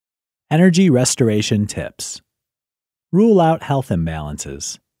Energy restoration tips. Rule out health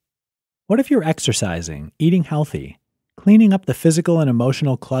imbalances. What if you're exercising, eating healthy, cleaning up the physical and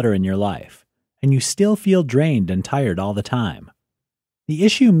emotional clutter in your life, and you still feel drained and tired all the time? The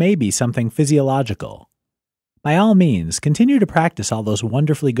issue may be something physiological. By all means, continue to practice all those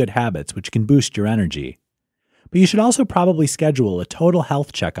wonderfully good habits which can boost your energy. But you should also probably schedule a total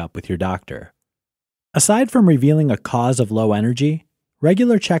health checkup with your doctor. Aside from revealing a cause of low energy,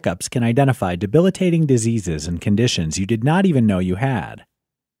 regular checkups can identify debilitating diseases and conditions you did not even know you had.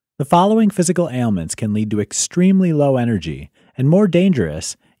 The following physical ailments can lead to extremely low energy and more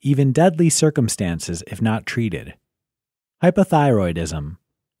dangerous, even deadly circumstances if not treated. Hypothyroidism.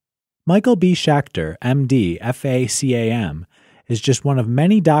 Michael B. Schachter, MD, FACAM, is just one of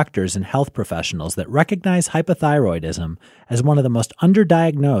many doctors and health professionals that recognize hypothyroidism as one of the most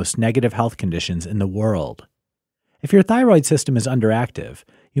underdiagnosed negative health conditions in the world. If your thyroid system is underactive,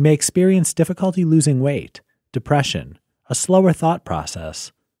 you may experience difficulty losing weight, depression, a slower thought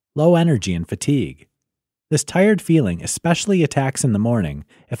process, low energy, and fatigue. This tired feeling especially attacks in the morning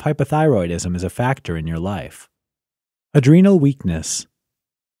if hypothyroidism is a factor in your life. Adrenal weakness.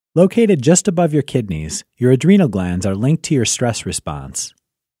 Located just above your kidneys, your adrenal glands are linked to your stress response.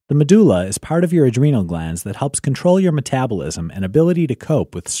 The medulla is part of your adrenal glands that helps control your metabolism and ability to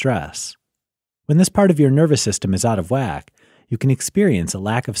cope with stress. When this part of your nervous system is out of whack, you can experience a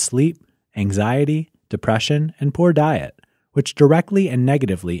lack of sleep, anxiety, depression, and poor diet, which directly and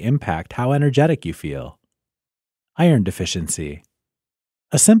negatively impact how energetic you feel. Iron deficiency.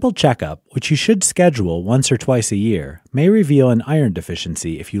 A simple checkup, which you should schedule once or twice a year, may reveal an iron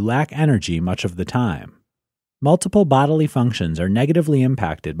deficiency if you lack energy much of the time. Multiple bodily functions are negatively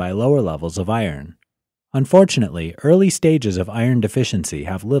impacted by lower levels of iron. Unfortunately, early stages of iron deficiency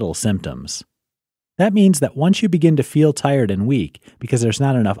have little symptoms. That means that once you begin to feel tired and weak because there's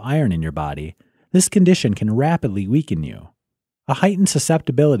not enough iron in your body, this condition can rapidly weaken you. A heightened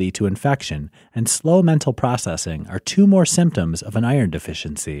susceptibility to infection and slow mental processing are two more symptoms of an iron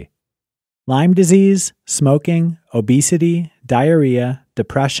deficiency. Lyme disease, smoking, obesity, diarrhea,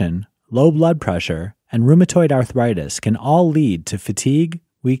 depression, low blood pressure, and rheumatoid arthritis can all lead to fatigue,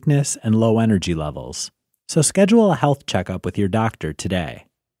 weakness, and low energy levels. So schedule a health checkup with your doctor today.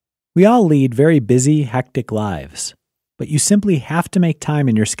 We all lead very busy, hectic lives, but you simply have to make time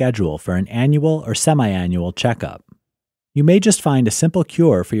in your schedule for an annual or semi-annual checkup. You may just find a simple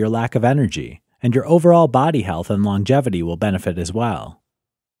cure for your lack of energy, and your overall body health and longevity will benefit as well.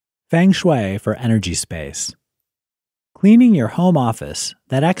 Feng Shui for energy space. Cleaning your home office,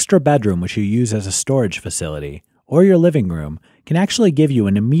 that extra bedroom which you use as a storage facility, or your living room can actually give you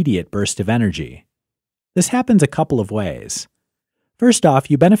an immediate burst of energy. This happens a couple of ways. First off,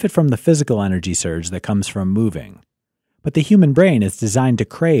 you benefit from the physical energy surge that comes from moving. But the human brain is designed to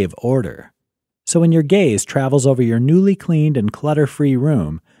crave order. So when your gaze travels over your newly cleaned and clutter-free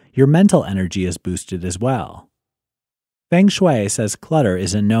room, your mental energy is boosted as well. Feng Shui says clutter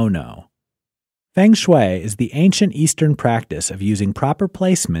is a no-no. Feng Shui is the ancient Eastern practice of using proper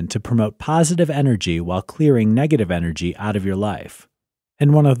placement to promote positive energy while clearing negative energy out of your life.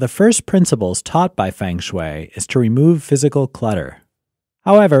 And one of the first principles taught by Feng Shui is to remove physical clutter.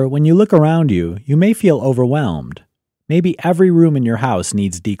 However, when you look around you, you may feel overwhelmed. Maybe every room in your house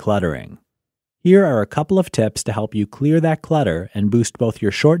needs decluttering. Here are a couple of tips to help you clear that clutter and boost both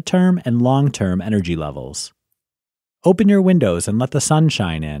your short-term and long-term energy levels. Open your windows and let the sun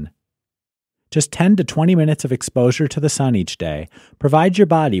shine in. Just 10 to 20 minutes of exposure to the sun each day provides your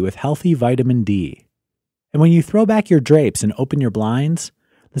body with healthy vitamin D. And when you throw back your drapes and open your blinds,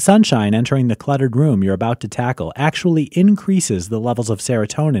 the sunshine entering the cluttered room you're about to tackle actually increases the levels of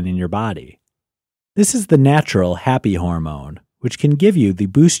serotonin in your body. This is the natural happy hormone, which can give you the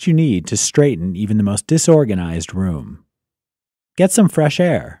boost you need to straighten even the most disorganized room. Get some fresh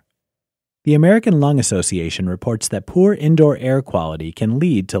air. The American Lung Association reports that poor indoor air quality can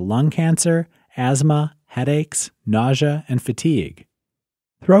lead to lung cancer, asthma, headaches, nausea, and fatigue.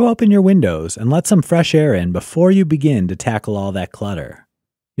 Throw open your windows and let some fresh air in before you begin to tackle all that clutter.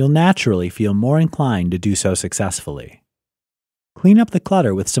 You'll naturally feel more inclined to do so successfully. Clean up the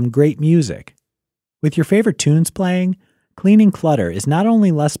clutter with some great music. With your favorite tunes playing, cleaning clutter is not only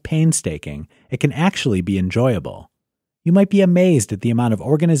less painstaking, it can actually be enjoyable. You might be amazed at the amount of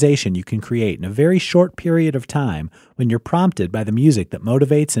organization you can create in a very short period of time when you're prompted by the music that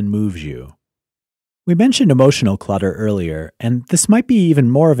motivates and moves you. We mentioned emotional clutter earlier, and this might be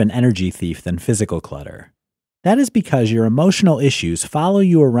even more of an energy thief than physical clutter. That is because your emotional issues follow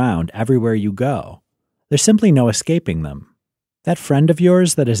you around everywhere you go. There's simply no escaping them. That friend of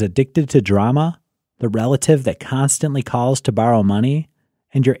yours that is addicted to drama, the relative that constantly calls to borrow money,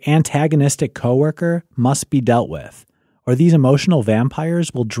 and your antagonistic coworker must be dealt with, or these emotional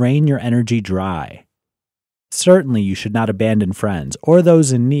vampires will drain your energy dry. Certainly, you should not abandon friends or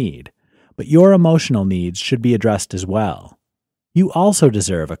those in need, but your emotional needs should be addressed as well. You also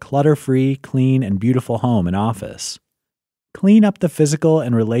deserve a clutter-free, clean, and beautiful home and office. Clean up the physical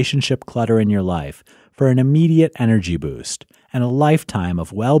and relationship clutter in your life for an immediate energy boost and a lifetime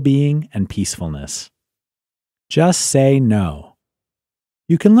of well-being and peacefulness. Just say no.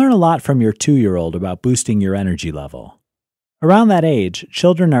 You can learn a lot from your 2-year-old about boosting your energy level. Around that age,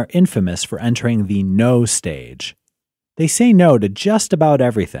 children are infamous for entering the no stage. They say no to just about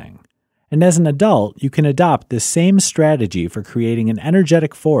everything. And as an adult, you can adopt this same strategy for creating an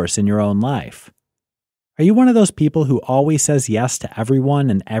energetic force in your own life. Are you one of those people who always says yes to everyone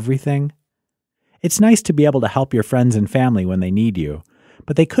and everything? It's nice to be able to help your friends and family when they need you,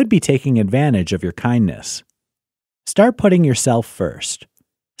 but they could be taking advantage of your kindness. Start putting yourself first.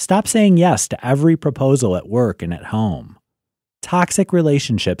 Stop saying yes to every proposal at work and at home. Toxic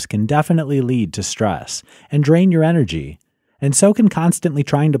relationships can definitely lead to stress and drain your energy, and so can constantly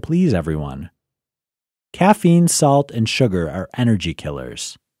trying to please everyone. Caffeine, salt, and sugar are energy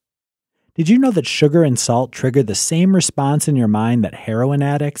killers. Did you know that sugar and salt trigger the same response in your mind that heroin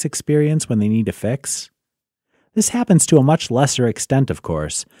addicts experience when they need a fix? This happens to a much lesser extent, of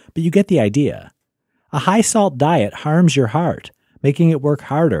course, but you get the idea. A high-salt diet harms your heart, making it work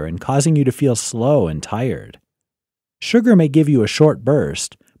harder and causing you to feel slow and tired. Sugar may give you a short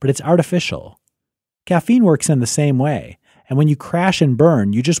burst, but it's artificial. Caffeine works in the same way, and when you crash and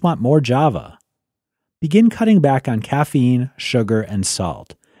burn, you just want more Java. Begin cutting back on caffeine, sugar, and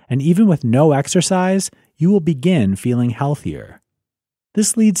salt, and even with no exercise, you will begin feeling healthier.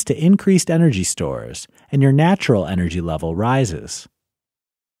 This leads to increased energy stores, and your natural energy level rises.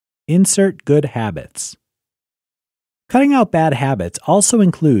 Insert good habits. Cutting out bad habits also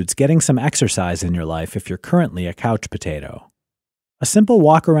includes getting some exercise in your life if you're currently a couch potato. A simple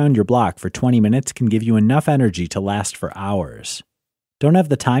walk around your block for 20 minutes can give you enough energy to last for hours. Don't have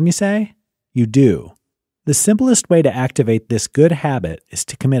the time, you say? You do. The simplest way to activate this good habit is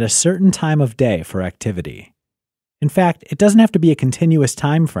to commit a certain time of day for activity. In fact, it doesn't have to be a continuous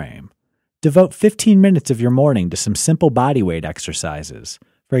time frame. Devote 15 minutes of your morning to some simple bodyweight exercises.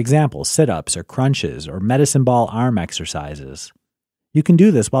 For example, sit-ups or crunches or medicine ball arm exercises. You can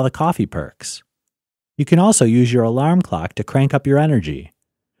do this while the coffee perks. You can also use your alarm clock to crank up your energy.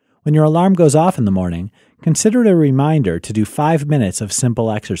 When your alarm goes off in the morning, consider it a reminder to do 5 minutes of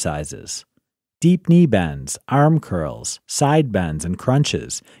simple exercises. Deep knee bends, arm curls, side bends, and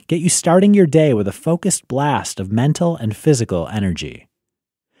crunches get you starting your day with a focused blast of mental and physical energy.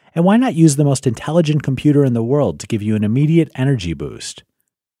 And why not use the most intelligent computer in the world to give you an immediate energy boost?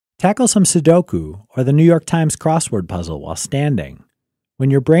 Tackle some Sudoku or the New York Times crossword puzzle while standing. When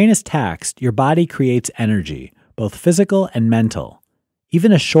your brain is taxed, your body creates energy, both physical and mental.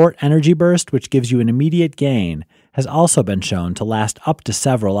 Even a short energy burst, which gives you an immediate gain, has also been shown to last up to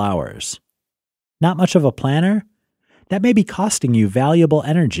several hours. Not much of a planner? That may be costing you valuable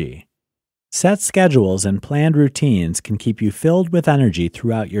energy. Set schedules and planned routines can keep you filled with energy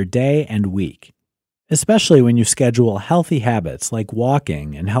throughout your day and week, especially when you schedule healthy habits like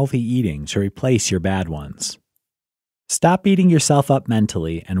walking and healthy eating to replace your bad ones. Stop beating yourself up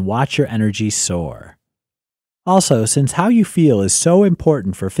mentally and watch your energy soar. Also, since how you feel is so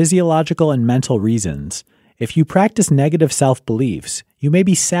important for physiological and mental reasons, if you practice negative self-beliefs, you may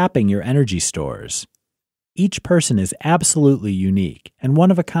be sapping your energy stores. Each person is absolutely unique and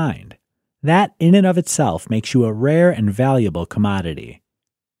one of a kind. That in and of itself makes you a rare and valuable commodity.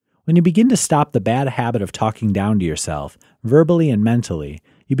 When you begin to stop the bad habit of talking down to yourself, verbally and mentally,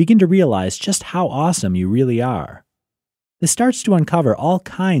 you begin to realize just how awesome you really are. This starts to uncover all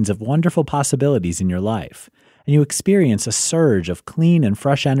kinds of wonderful possibilities in your life, and you experience a surge of clean and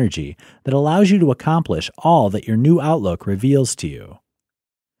fresh energy that allows you to accomplish all that your new outlook reveals to you.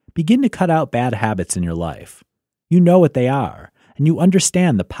 Begin to cut out bad habits in your life. You know what they are, and you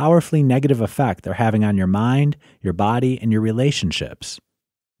understand the powerfully negative effect they're having on your mind, your body, and your relationships.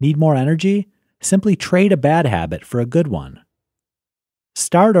 Need more energy? Simply trade a bad habit for a good one.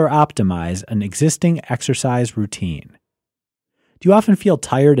 Start or optimize an existing exercise routine. Do you often feel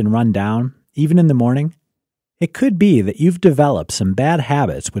tired and run down, even in the morning? It could be that you've developed some bad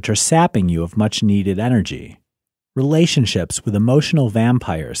habits which are sapping you of much-needed energy. Relationships with emotional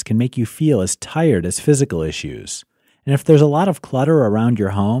vampires can make you feel as tired as physical issues, and if there's a lot of clutter around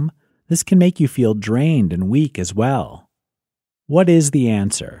your home, this can make you feel drained and weak as well. What is the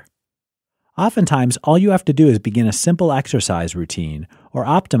answer? Oftentimes, all you have to do is begin a simple exercise routine or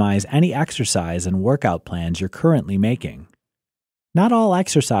optimize any exercise and workout plans you're currently making. Not all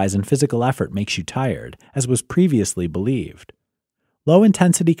exercise and physical effort makes you tired, as was previously believed.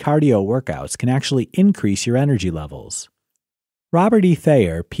 Low-intensity cardio workouts can actually increase your energy levels. Robert E.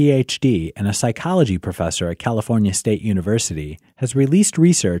 Thayer, Ph.D., and a psychology professor at California State University, has released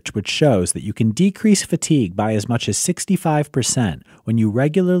research which shows that you can decrease fatigue by as much as 65% when you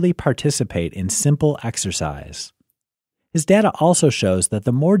regularly participate in simple exercise. His data also shows that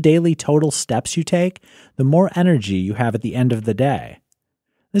the more daily total steps you take, the more energy you have at the end of the day.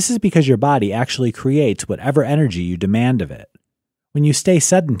 This is because your body actually creates whatever energy you demand of it. When you stay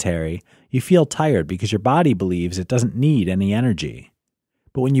sedentary, you feel tired because your body believes it doesn't need any energy.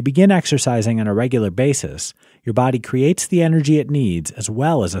 But when you begin exercising on a regular basis, your body creates the energy it needs as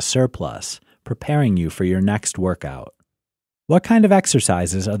well as a surplus, preparing you for your next workout. What kind of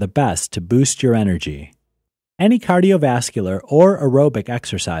exercises are the best to boost your energy? Any cardiovascular or aerobic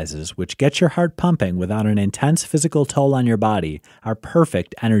exercises which get your heart pumping without an intense physical toll on your body are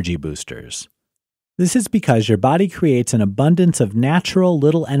perfect energy boosters. This is because your body creates an abundance of natural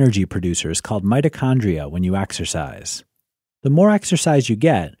little energy producers called mitochondria when you exercise. The more exercise you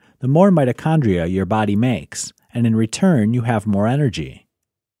get, the more mitochondria your body makes, and in return you have more energy.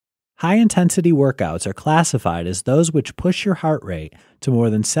 High-intensity workouts are classified as those which push your heart rate to more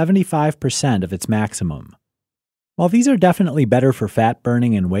than 75% of its maximum. While these are definitely better for fat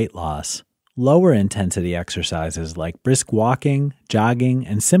burning and weight loss, lower intensity exercises like brisk walking, jogging,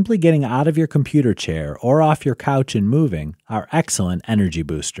 and simply getting out of your computer chair or off your couch and moving are excellent energy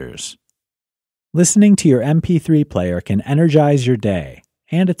boosters. Listening to your MP3 player can energize your day,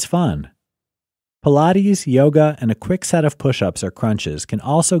 and it's fun. Pilates, yoga, and a quick set of push-ups or crunches can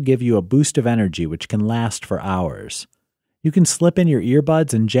also give you a boost of energy which can last for hours. You can slip in your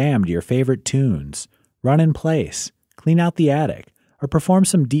earbuds and jam to your favorite tunes, run in place, clean out the attic, or perform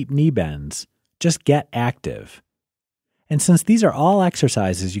some deep knee bends. Just get active. And since these are all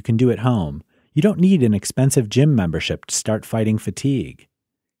exercises you can do at home, you don't need an expensive gym membership to start fighting fatigue.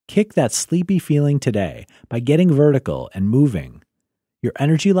 Kick that sleepy feeling today by getting vertical and moving. Your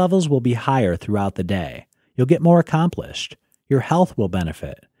energy levels will be higher throughout the day. You'll get more accomplished. Your health will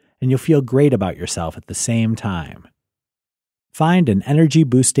benefit, and you'll feel great about yourself at the same time. Find an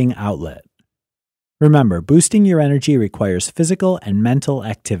energy-boosting outlet. Remember, boosting your energy requires physical and mental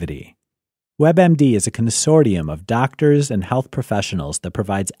activity. WebMD is a consortium of doctors and health professionals that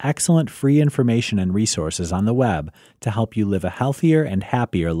provides excellent free information and resources on the web to help you live a healthier and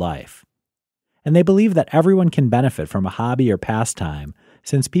happier life. And they believe that everyone can benefit from a hobby or pastime,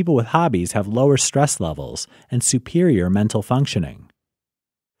 since people with hobbies have lower stress levels and superior mental functioning.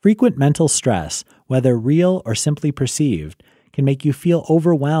 Frequent mental stress, whether real or simply perceived, can make you feel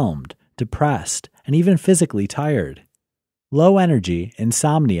overwhelmed, depressed, and even physically tired. Low energy,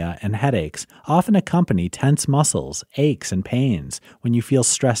 insomnia, and headaches often accompany tense muscles, aches, and pains when you feel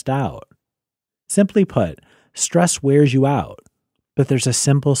stressed out. Simply put, stress wears you out, but there's a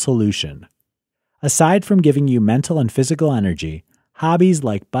simple solution. Aside from giving you mental and physical energy, hobbies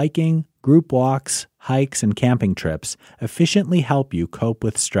like biking, group walks, hikes, and camping trips efficiently help you cope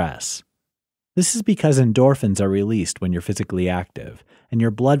with stress. This is because endorphins are released when you're physically active, and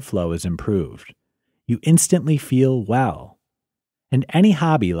your blood flow is improved. You instantly feel well. And any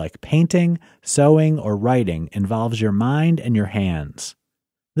hobby like painting, sewing, or writing involves your mind and your hands.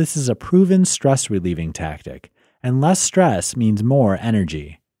 This is a proven stress-relieving tactic, and less stress means more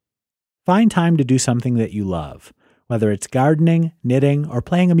energy. Find time to do something that you love, whether it's gardening, knitting, or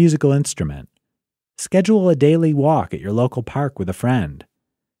playing a musical instrument. Schedule a daily walk at your local park with a friend.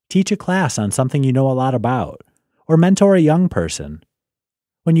 Teach a class on something you know a lot about, or mentor a young person.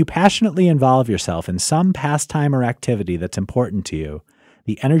 When you passionately involve yourself in some pastime or activity that's important to you,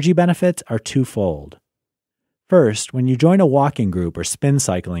 the energy benefits are twofold. First, when you join a walking group or spin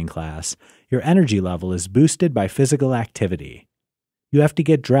cycling class, your energy level is boosted by physical activity. You have to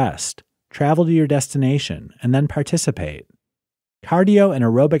get dressed, travel to your destination, and then participate. Cardio and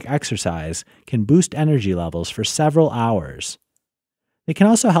aerobic exercise can boost energy levels for several hours. They can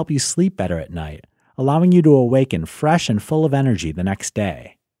also help you sleep better at night, allowing you to awaken fresh and full of energy the next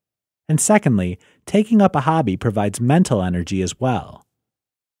day. And secondly, taking up a hobby provides mental energy as well.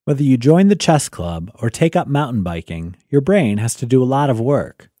 Whether you join the chess club or take up mountain biking, your brain has to do a lot of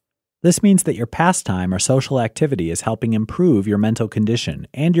work. This means that your pastime or social activity is helping improve your mental condition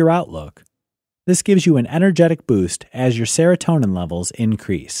and your outlook. This gives you an energetic boost as your serotonin levels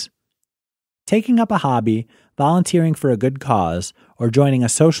increase. Taking up a hobby, volunteering for a good cause, or joining a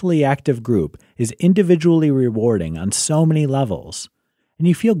socially active group is individually rewarding on so many levels, and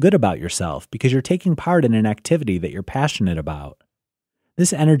you feel good about yourself because you're taking part in an activity that you're passionate about.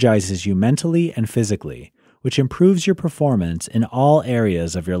 This energizes you mentally and physically, which improves your performance in all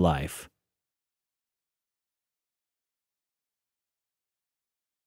areas of your life.